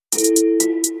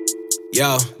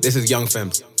Yo, this is Young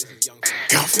Femmes.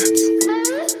 Young Femmes.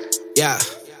 Yeah,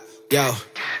 yo,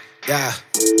 yeah.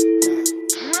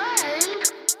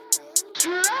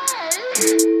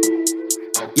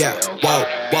 Yeah, whoa,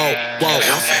 whoa, whoa.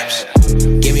 Young Femmes.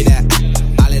 Give me that,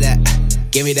 all of that.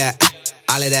 Give me that,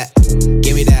 all of that.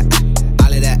 Give me that,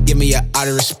 all of that. Give me your all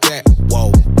the respect.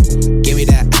 Whoa. Give me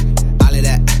that, all of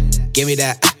that. Give me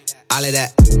that, all of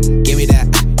that. Give me that,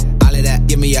 all of that.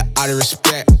 Give me your all the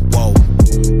respect. Whoa.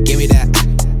 Give me that,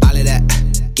 all of that.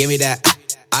 Give me that,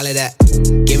 all of that.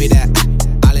 Give me that,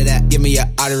 all of that. Give me your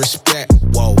all the respect.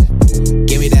 Whoa.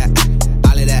 Give me that,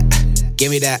 all of that.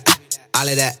 Give me that, all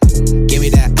of that. Give me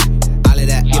that, all of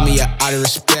that. Give me your all the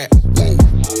respect.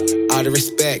 Whoa. All the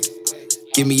respect.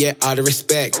 Give me your all the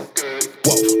respect.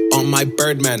 Whoa. On my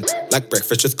Birdman, like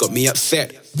breakfast just got me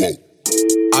upset. Whoa.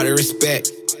 All the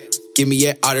respect. Give me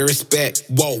your all the respect.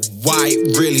 Whoa. Why?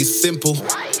 Really simple.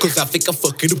 Cause I think I'm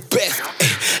fucking the best.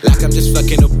 Like I'm just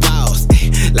fucking the boss.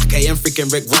 Like I am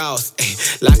freaking Rick Ross.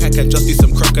 Like I can just do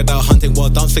some crocodile hunting while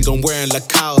dancing. I'm wearing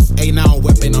Lacoste. Now I'm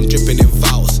weapon, I'm dripping in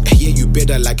vows. Yeah, you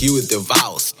better like you with the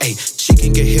vows. She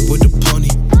can get hit with the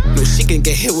pony. No, she can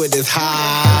get hit with this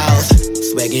house.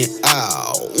 Swagging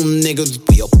out. Niggas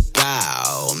be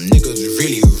about. Niggas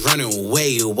really running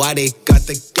away. Why they got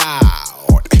the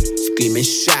gout? Scream and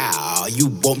shout. You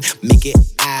won't make it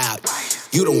out.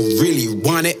 You don't really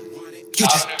want it. You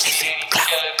just chase it. Clout,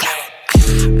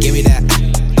 clout. Give me that,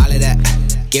 all of that.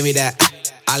 Give me that,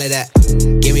 all of that.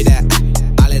 Give me that,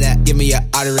 all of that. Give me your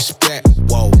all the respect.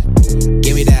 Whoa.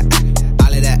 Give me that,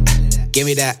 all of that. Give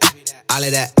me that, all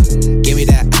of that. Give me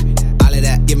that, all of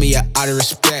that. Give me your all the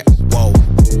respect. Whoa.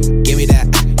 Give me that,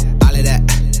 all of that.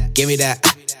 Give me that,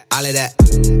 all of that.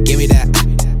 Give me that,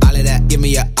 all of that. Give me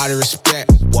your all the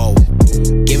respect. Whoa.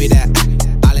 Give me that,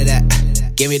 all of that.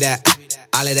 Give me that,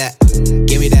 all of that.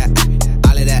 Give me that,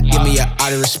 all of that. Give me your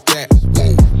all the respect.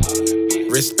 Whoa.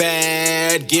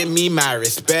 Respect, give me my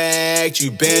respect.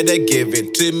 You better give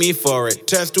it to me for it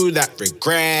turns to that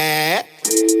regret.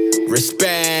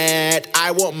 Respect,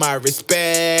 I want my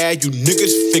respect. You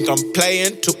niggas think I'm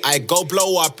playing till I go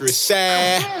blow up your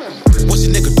set. What's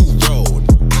your nigga do road?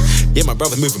 Yeah, my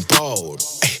brother moving bold.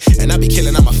 And I be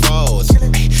killing all my foes.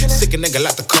 Sick a nigga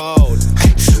like the cold.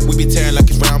 We be tearing like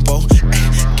it's Rambo.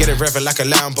 Get it revving like a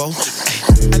Lambo.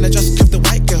 And I just kept the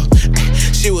white girl.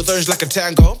 She was orange like a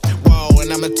tango. Whoa,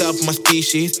 and I'm the top of my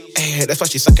species. That's why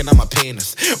she sucking on my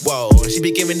penis. Whoa, she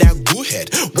be giving that good head.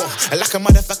 Whoa, like a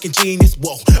motherfucking genius.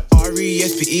 Whoa,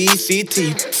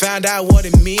 R-E-S-P-E-C-T. Found out what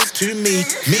it means to me.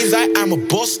 Means I am a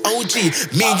boss OG.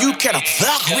 Mean you cannot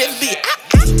fuck with me.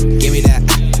 Give me that,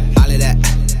 all of that.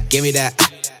 Give me that,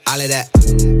 all of that.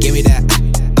 Give me that,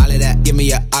 all of that. Give me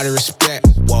your all the respect.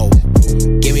 Whoa.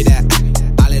 Give me that,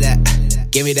 all of that.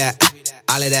 Give me that,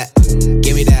 all of that.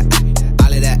 Give me that,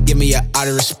 all of that. Give me your all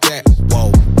the respect.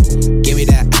 Whoa. Give me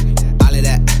that, all of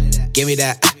that. Give me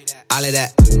that, all of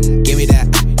that. Give me that,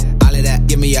 all of that.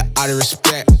 Give me your all the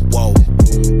respect. Whoa.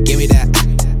 Give me that,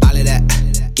 all of that.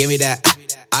 Give me that,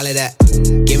 all of that.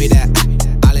 Give me that,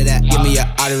 all of that. Give me your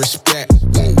all the respect.